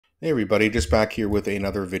Hey everybody, just back here with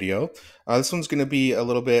another video. This one's going to be a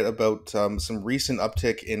little bit about some recent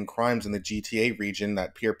uptick in crimes in the GTA region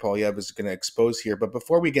that Pierre Polyev is going to expose here. But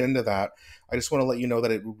before we get into that, I just want to let you know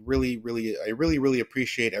that I really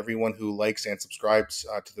appreciate everyone who likes and subscribes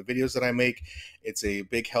to the videos that I make. It's a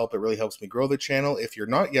big help. It really helps me grow the channel. If you're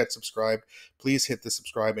not yet subscribed, please hit the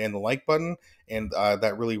subscribe and the like button, and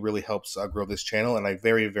that really helps grow this channel. And I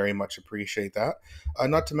very much appreciate that.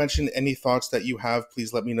 Not to mention any thoughts that you have,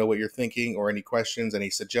 please let me know what you're thinking, or any questions, any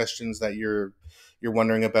suggestions that you're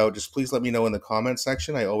wondering about. Just please let me know in the comments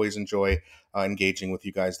section. I always enjoy engaging with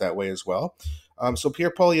you guys that way as well. So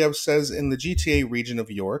Pierre Polyev says in the GTA region of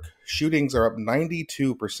York, shootings are up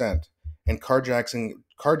 92%, and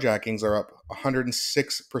carjackings are up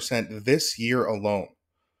 106% this year alone,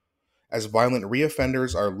 as violent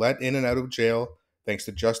reoffenders are let in and out of jail thanks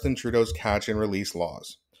to Justin Trudeau's catch and release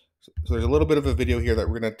laws. So there's a little bit of a video here that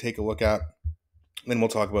we're going to take a look at, then we'll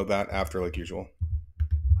talk about that after, like usual.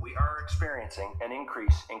 We are experiencing an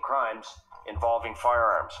increase in crimes involving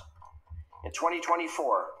firearms. In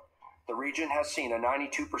 2024, the region has seen a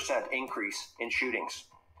 92% increase in shootings,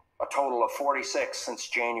 a total of 46 since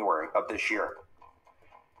January of this year.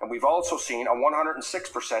 And we've also seen a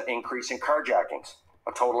 106% increase in carjackings,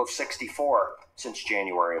 a total of 64 since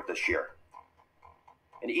January of this year.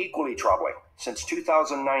 And equally troubling, since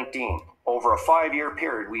 2019, over a 5-year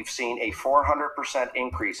period, we've seen a 400%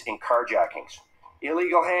 increase in carjackings.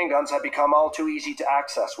 Illegal handguns have become all too easy to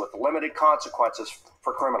access with limited consequences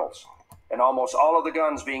for criminals. And almost all of the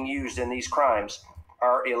guns being used in these crimes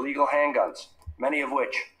are illegal handguns, many of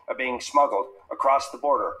which are being smuggled across the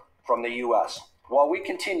border from the US. While we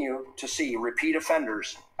continue to see repeat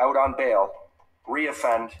offenders out on bail,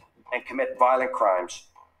 reoffend, and commit violent crimes,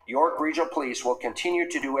 York Regional Police will continue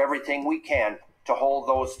to do everything we can to hold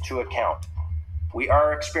those to account. We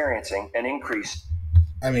are experiencing an increase.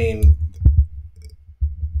 I mean,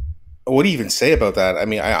 what do you even say about that? I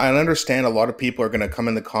mean, I understand a lot of people are going to come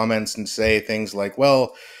in the comments and say things like,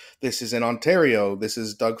 well, this is in Ontario, this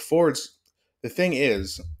is Doug Ford's. The thing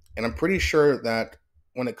is, and I'm pretty sure that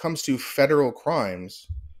when it comes to federal crimes,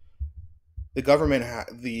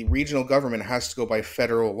 the regional government has to go by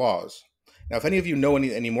federal laws. Now, if any of you know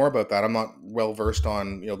any more about that, I'm not well versed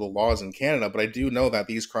on the laws in Canada, but I do know that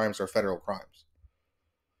these crimes are federal crimes.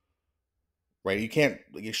 Right? You can't,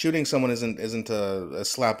 like, shooting someone isn't a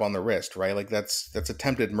slap on the wrist, right? Like that's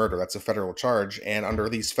attempted murder. That's a federal charge, and under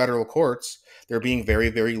these federal courts, they're being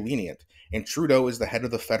very lenient. And Trudeau is the head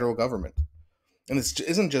of the federal government. And this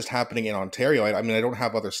isn't just happening in Ontario. I mean, I don't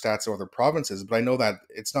have other stats of other provinces, but I know that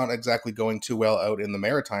it's not exactly going too well out in the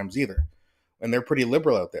Maritimes either. And they're pretty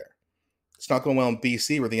liberal out there. It's not going well in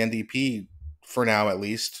BC, where the NDP, for now at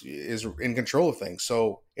least, is in control of things.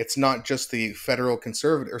 So it's not just the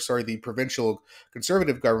the provincial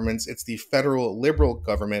conservative governments, it's the federal liberal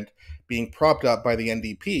government being propped up by the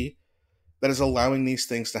NDP that is allowing these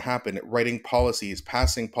things to happen, writing policies,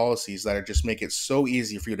 passing policies that are just make it so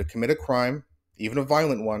easy for you to commit a crime, even a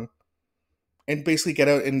violent one, and basically get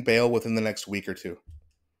out in bail within the next week or two,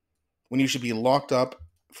 when you should be locked up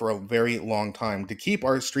for a very long time to keep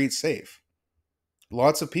our streets safe.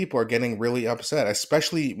 Lots of people are getting really upset,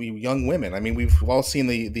 especially young women. I mean, we've all seen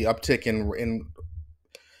the uptick in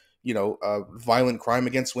violent crime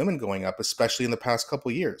against women going up, especially in the past couple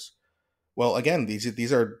of years. Well, again,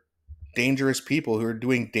 these are dangerous people who are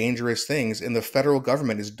doing dangerous things, and the federal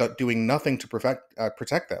government is doing nothing to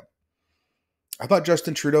protect them. I thought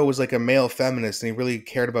Justin Trudeau was like a male feminist and he really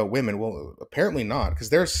cared about women. Well, apparently not, because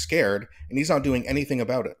they're scared and he's not doing anything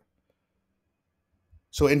about it.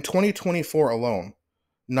 So in 2024 alone,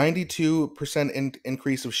 92%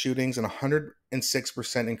 increase of shootings and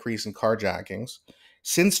 106% increase in carjackings.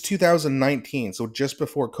 Since 2019, so just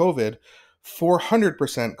before COVID,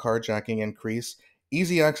 400% carjacking increase,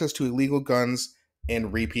 easy access to illegal guns,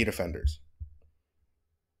 and repeat offenders.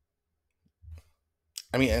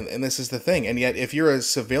 I mean, and this is the thing. And yet, if you're a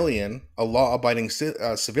civilian, a law-abiding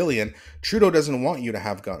civilian, Trudeau doesn't want you to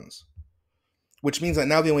have guns. Which means that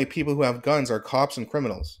now the only people who have guns are cops and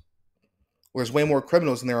criminals. There's way more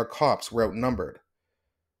criminals than there are cops. We're outnumbered.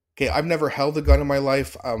 Okay, I've never held a gun in my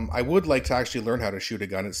life. I would like to actually learn how to shoot a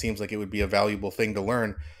gun. It seems like it would be a valuable thing to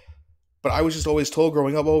learn. But I was just always told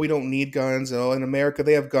growing up, oh, we don't need guns. Oh, in America,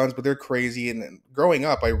 they have guns, but they're crazy. And growing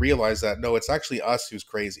up, I realized that, no, it's actually us who's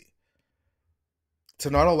crazy. To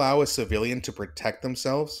not allow a civilian to protect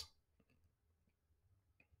themselves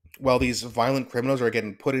while these violent criminals are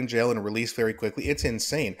getting put in jail and released very quickly, it's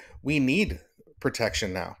insane. We need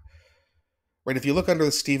protection now. Right? If you look under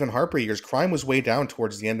the Stephen Harper years, crime was way down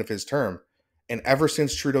towards the end of his term. And ever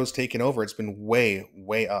since Trudeau's taken over, it's been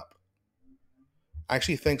way up. I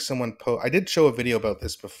actually think I did show a video about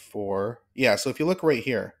this before. Yeah, so if you look right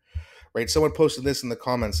here, right, someone posted this in the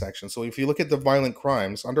comment section. So if you look at the violent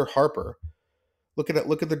crimes under Harper, look at it,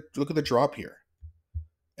 look at the drop here.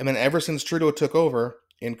 And then ever since Trudeau took over,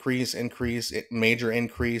 major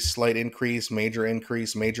increase, slight increase, major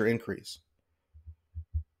increase, major increase.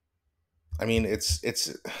 I mean, it's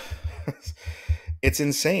it's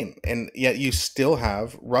insane. And yet you still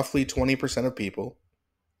have roughly 20% of people,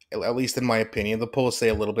 at least in my opinion. The polls say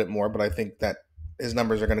a little bit more, but I think that his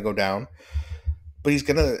numbers are going to go down. But he's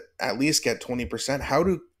going to at least get 20%. How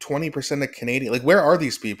do 20% of Canadian, like, where are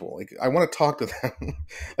these people? Like, I want to talk to them.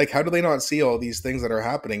 Like, how do they not see all these things that are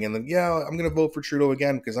happening? And then, yeah, I'm going to vote for Trudeau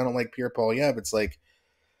again because I don't like Pierre Poilievre. It's like,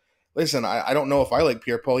 listen, I don't know if I like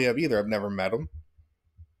Pierre Poilievre either. I've never met him.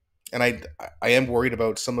 And I am worried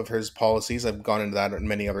about some of his policies. I've gone into that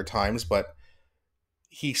many other times, but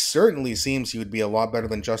he certainly seems he would be a lot better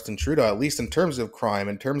than Justin Trudeau, at least in terms of crime,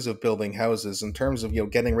 in terms of building houses, in terms of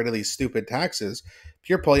getting rid of these stupid taxes.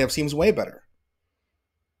 Pierre Poilievre seems way better.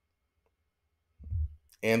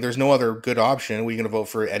 And there's no other good option. We're going to vote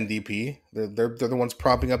for NDP. They're the ones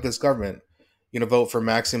propping up this government. You're going to vote for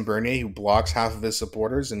Maxime Bernier, who blocks half of his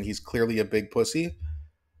supporters, and he's clearly a big pussy.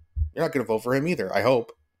 You're not going to vote for him either, I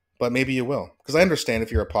hope. But maybe you will. Because I understand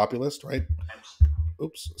if you're a populist, right?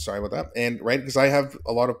 Oops, sorry about that. And right, because I have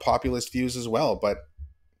a lot of populist views as well, but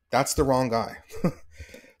that's the wrong guy.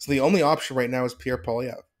 So the only option right now is Pierre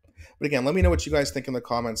Poilievre. But again, let me know what you guys think in the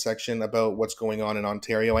comment section about what's going on in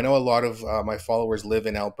Ontario. I know a lot of my followers live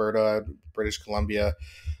in Alberta, British Columbia,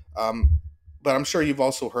 but I'm sure you've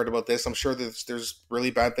also heard about this. I'm sure there's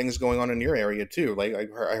really bad things going on in your area too. Like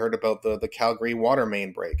I heard about the Calgary water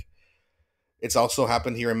main break. It's also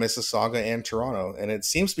happened here in Mississauga and Toronto, and it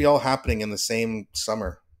seems to be all happening in the same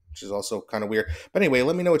summer, which is also kind of weird. But anyway,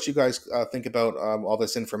 let me know what you guys think about all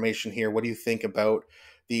this information here. What do you think about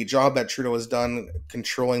the job that Trudeau has done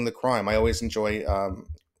controlling the crime? I always enjoy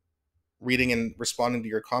reading and responding to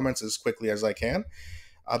your comments as quickly as I can.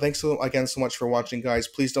 Thanks again so much for watching, guys.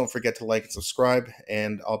 Please don't forget to like and subscribe,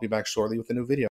 and I'll be back shortly with a new video.